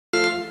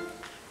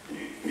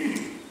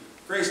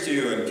Grace to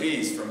you and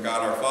peace from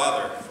God our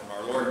Father, from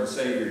our Lord and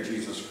Savior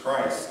Jesus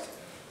Christ.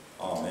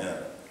 Amen.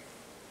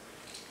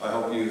 I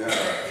hope you had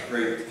a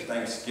great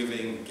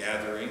Thanksgiving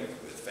gathering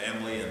with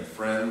family and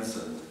friends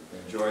and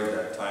enjoyed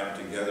that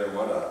time together.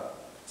 What a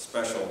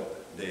special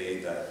day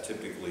that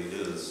typically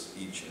is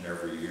each and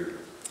every year.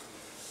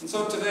 And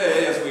so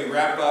today, as we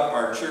wrap up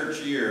our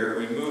church year,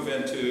 we move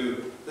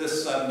into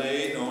this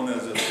Sunday known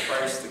as it's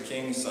Christ the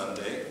King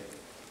Sunday.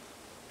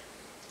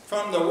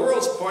 From the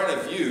world's point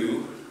of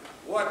view,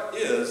 what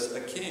is a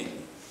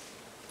king?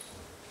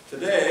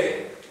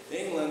 Today,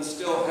 England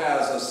still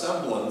has a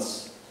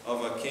semblance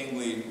of a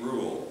kingly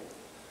rule.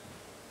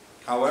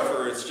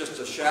 However, it's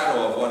just a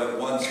shadow of what it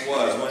once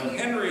was. When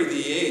Henry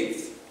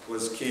VIII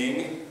was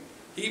king,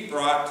 he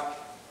brought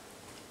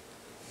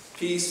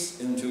peace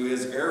into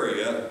his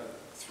area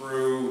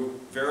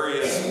through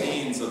various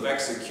means of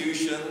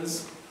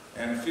executions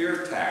and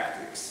fear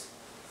tactics.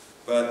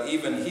 But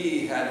even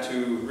he had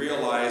to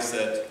realize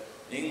that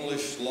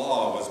English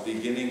law was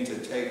beginning to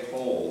take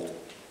hold,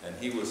 and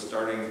he was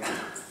starting to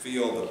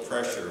feel the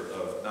pressure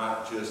of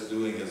not just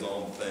doing his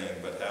own thing,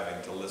 but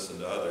having to listen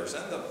to others.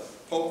 And the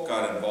Pope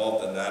got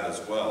involved in that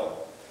as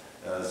well,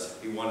 as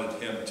he wanted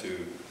him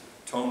to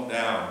tone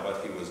down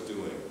what he was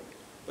doing.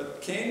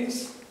 But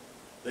kings,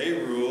 they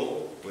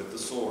rule with the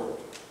sword.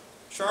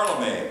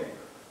 Charlemagne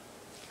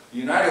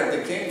united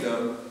the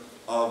kingdom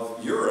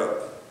of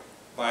Europe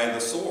by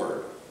the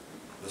sword.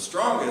 The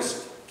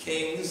strongest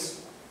kings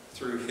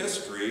through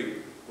history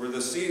were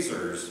the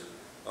Caesars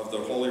of the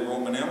Holy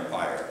Roman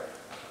Empire.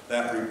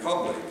 That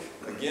republic,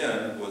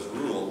 again, was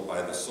ruled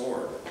by the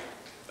sword.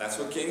 That's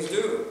what kings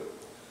do.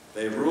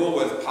 They rule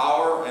with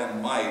power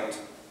and might,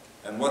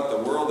 and what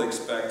the world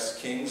expects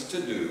kings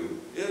to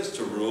do is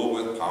to rule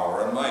with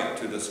power and might,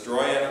 to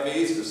destroy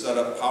enemies, to set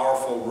up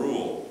powerful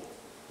rule.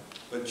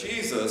 But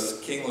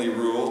Jesus' kingly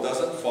rule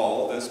doesn't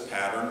follow this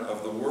pattern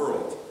of the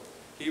world.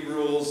 He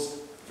rules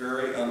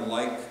very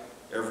unlike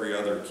every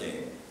other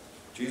king.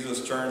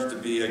 Jesus turns to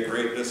be a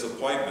great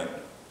disappointment.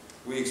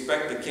 We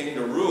expect the king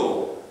to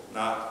rule,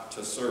 not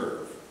to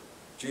serve.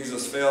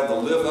 Jesus failed to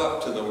live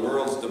up to the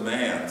world's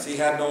demands. He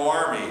had no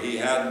army. He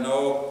had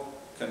no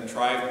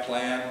contrived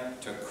plan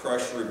to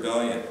crush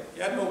rebellion.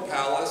 He had no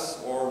palace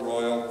or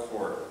royal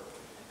court.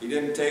 He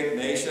didn't take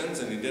nations,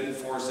 and he didn't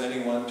force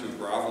anyone to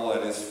grovel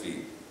at his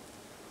feet.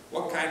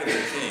 What kind of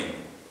a king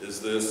is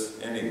this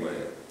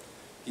anyway?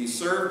 He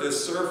served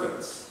his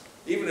servants.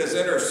 Even his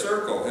inner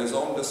circle, his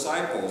own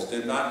disciples,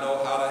 did not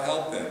know how to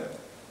help him.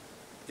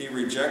 He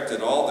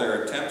rejected all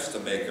their attempts to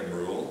make him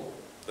rule.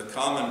 The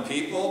common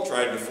people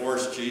tried to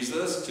force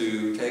Jesus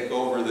to take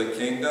over the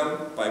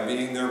kingdom by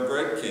being their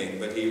bread king,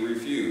 but he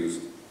refused,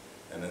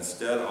 and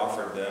instead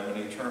offered them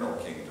an eternal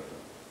kingdom.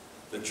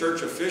 The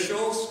church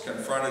officials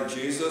confronted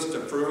Jesus to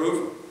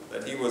prove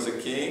that he was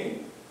a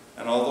king,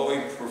 and although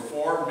he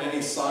performed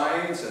many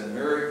signs and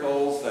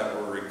miracles that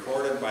were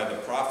recorded by the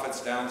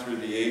prophets down through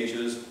the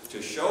ages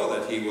to show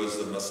that he was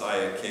the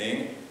Messiah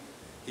King,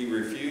 he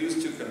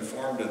refused to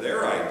conform to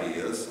their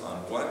ideas on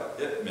what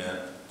it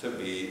meant to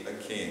be a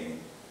king.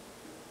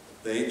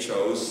 They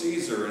chose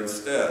Caesar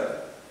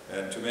instead,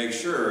 and to make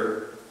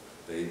sure,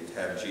 they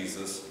had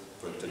Jesus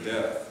put to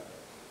death.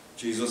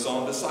 Jesus'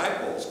 own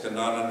disciples could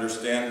not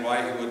understand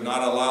why he would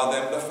not allow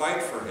them to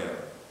fight for him.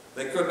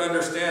 They couldn't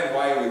understand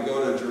why he would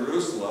go to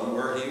Jerusalem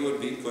where he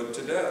would be put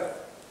to death.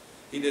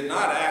 He did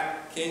not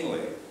act kingly,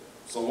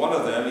 so one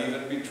of them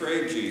even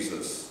betrayed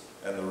Jesus,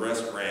 and the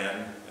rest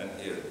ran and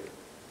hid.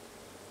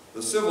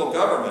 The civil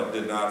government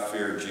did not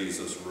fear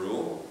Jesus'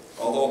 rule.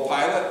 Although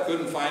Pilate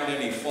couldn't find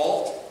any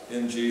fault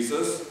in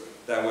Jesus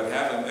that would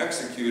have him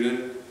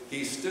executed,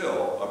 he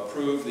still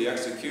approved the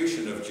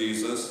execution of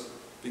Jesus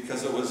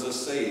because it was a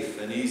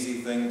safe and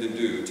easy thing to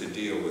do to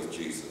deal with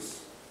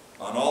Jesus.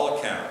 On all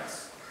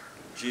accounts,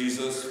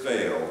 Jesus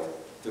failed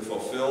to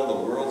fulfill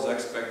the world's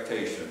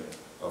expectation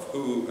of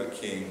who a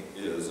king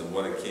is and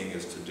what a king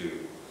is to do.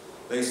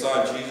 They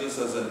saw Jesus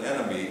as an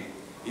enemy,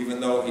 even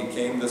though he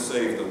came to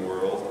save the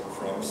world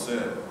from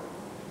sin.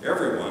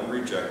 Everyone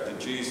rejected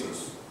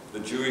Jesus. The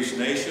Jewish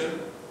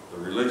nation, the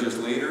religious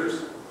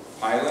leaders,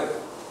 Pilate,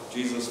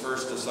 Jesus'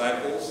 first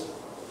disciples.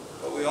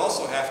 But we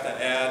also have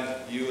to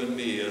add you and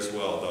me as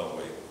well, don't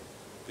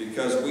we?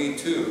 Because we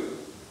too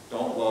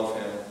don't love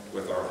him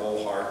with our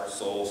whole heart,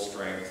 soul,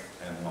 strength,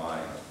 and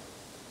mind.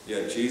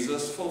 Yet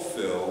Jesus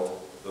fulfilled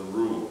the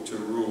rule to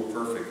rule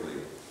perfectly.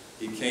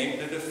 He came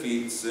to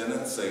defeat sin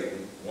and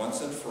Satan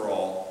once and for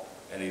all,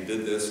 and he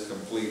did this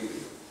completely.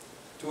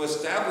 To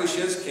establish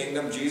his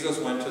kingdom, Jesus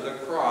went to the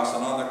cross,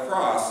 and on the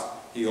cross,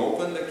 he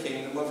opened the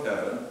kingdom of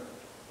heaven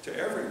to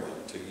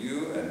everyone, to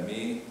you and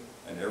me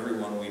and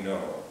everyone we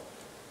know.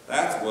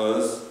 That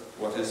was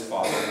what his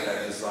Father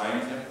had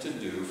designed him to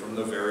do from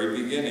the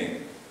very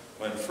beginning.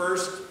 When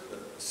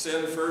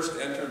sin first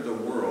entered the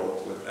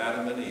world with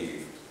Adam and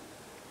Eve,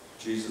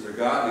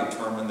 God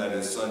determined that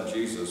his son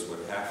Jesus would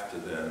have to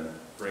then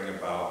bring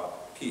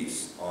about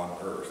peace on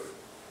earth.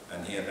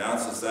 And he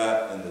announces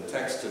that in the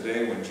text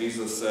today when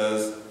Jesus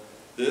says,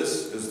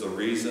 "This is the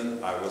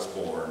reason I was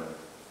born.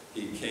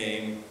 He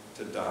came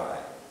to die."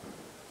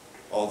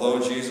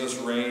 Although Jesus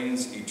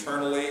reigns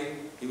eternally,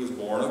 he was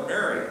born of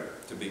Mary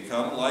to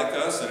become like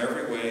us in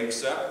every way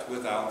except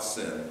without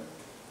sin.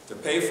 To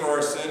pay for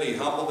our sin, he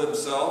humbled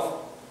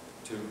himself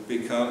to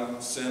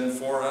become sin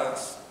for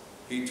us.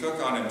 He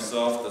took on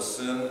himself the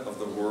sin of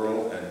the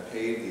world and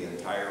paid the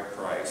entire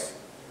price,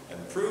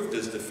 and proved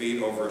his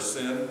defeat over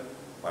sin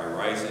by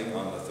rising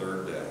on the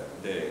third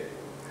day.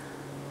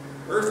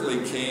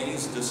 Earthly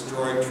kings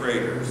destroyed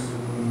traitors.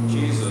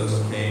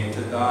 Jesus came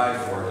to die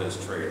for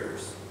his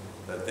traitors,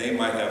 that they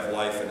might have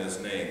life in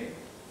his name.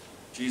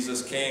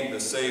 Jesus came to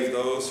save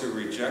those who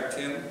reject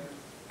him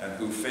and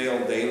who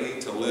fail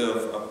daily to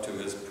live up to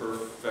his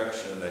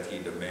perfection that he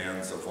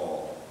demands of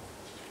all.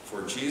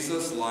 For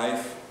Jesus'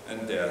 life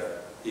and death,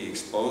 he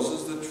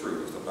exposes the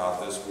truth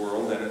about this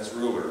world and its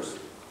rulers.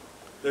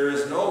 There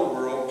is no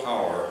world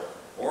power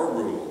or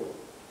rule.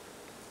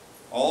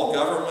 All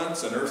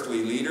governments and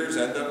earthly leaders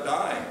end up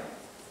dying,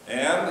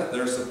 and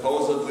their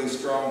supposedly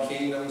strong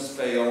kingdoms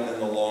fail in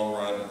the long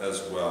run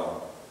as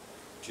well.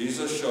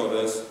 Jesus showed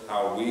us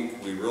how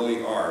weak we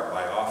really are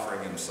by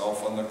offering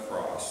himself on the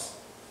cross.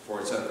 For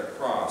it's at the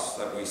cross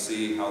that we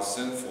see how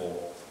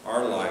sinful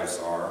our lives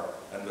are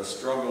and the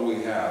struggle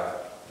we have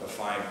to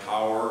find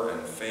power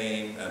and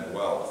fame and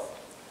wealth.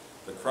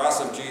 The cross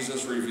of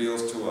Jesus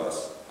reveals to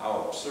us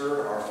how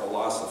absurd our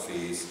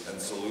philosophies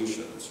and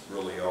solutions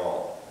really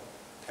are.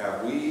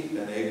 Have we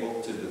been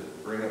able to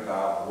bring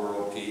about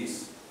world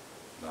peace?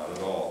 Not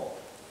at all.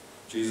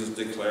 Jesus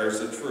declares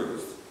the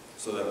truth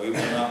so that we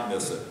will not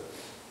miss it.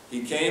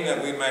 He came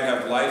that we might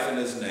have life in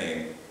his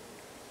name.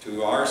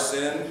 To our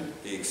sin,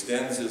 he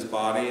extends his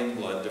body and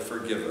blood to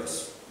forgive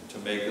us and to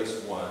make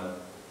us one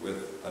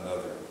with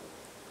another.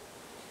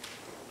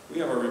 We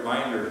have a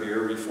reminder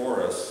here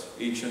before us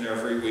each and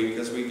every week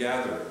as we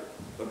gather,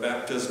 the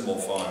baptismal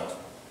font.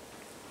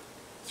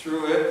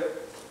 Through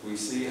it, we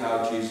see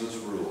how Jesus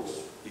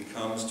rules. He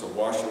comes to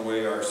wash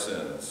away our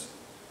sins.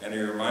 And he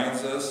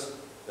reminds us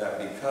that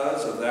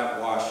because of that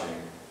washing,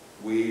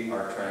 we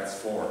are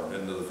transformed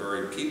into the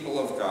very people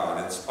of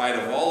God. In spite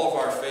of all of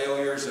our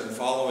failures in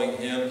following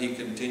him, he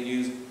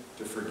continues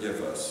to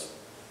forgive us.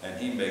 And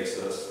he makes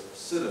us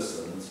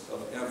citizens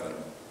of heaven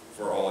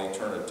for all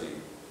eternity.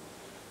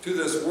 To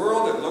this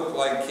world, it looked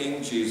like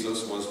King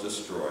Jesus was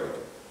destroyed.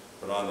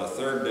 But on the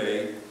third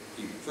day,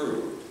 he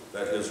proved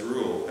that his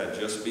rule had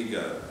just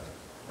begun,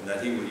 and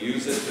that he would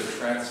use it to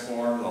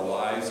transform the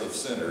lives of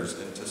sinners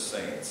into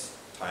saints,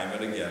 time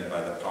and again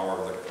by the power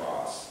of the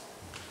cross.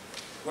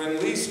 When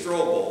Lee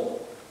Strobel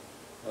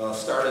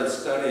started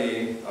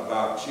studying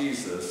about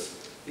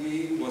Jesus,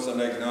 he was an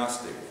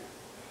agnostic.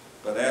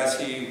 But as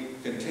he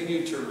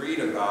continued to read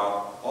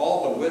about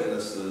all the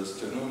witnesses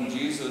to whom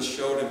Jesus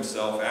showed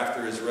himself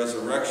after his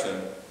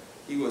resurrection,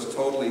 he was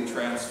totally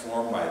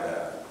transformed by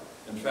that.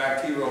 In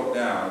fact, he wrote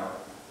down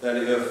that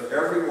if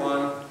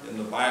everyone in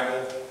the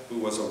Bible who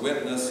was a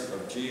witness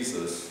of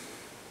Jesus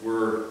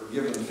were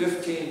given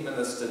 15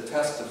 minutes to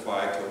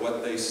testify to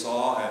what they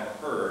saw and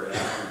heard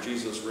after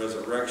Jesus'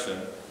 resurrection,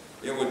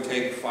 it would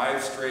take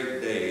 5 straight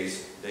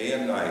days, day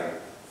and night,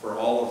 for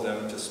all of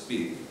them to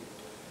speak.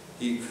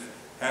 He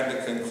had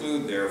to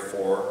conclude,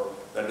 therefore,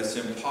 that it's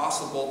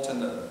impossible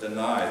to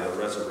deny the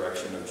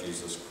resurrection of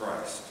Jesus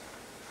Christ.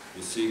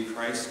 You see,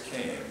 Christ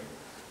came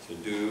to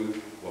do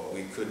what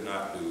we could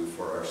not do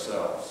for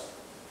ourselves,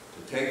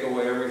 to take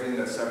away everything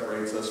that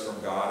separates us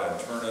from God and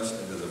turn us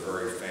into the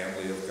very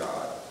family of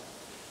God.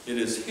 It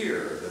is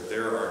here that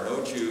there are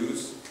no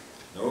Jews,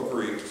 no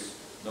Greeks,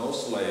 no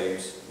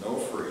slaves, no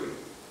free.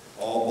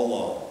 All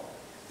belong.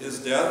 His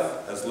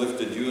death has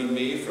lifted you and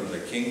me from the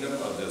kingdom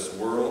of this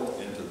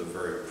world into the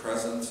very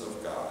presence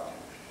of God.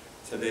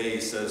 Today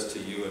he says to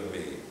you and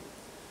me,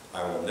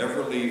 I will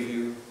never leave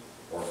you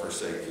or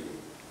forsake you.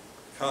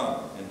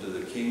 Come into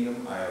the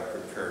kingdom I have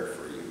prepared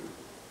for you.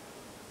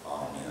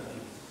 Amen.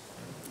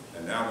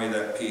 And now may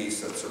that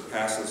peace that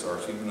surpasses our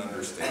human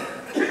understanding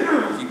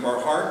keep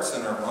our hearts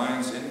and our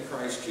minds in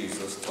Christ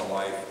Jesus to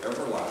life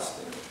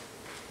everlasting.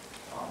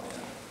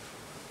 Amen.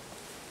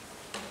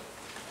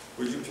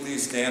 Would you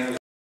please stand with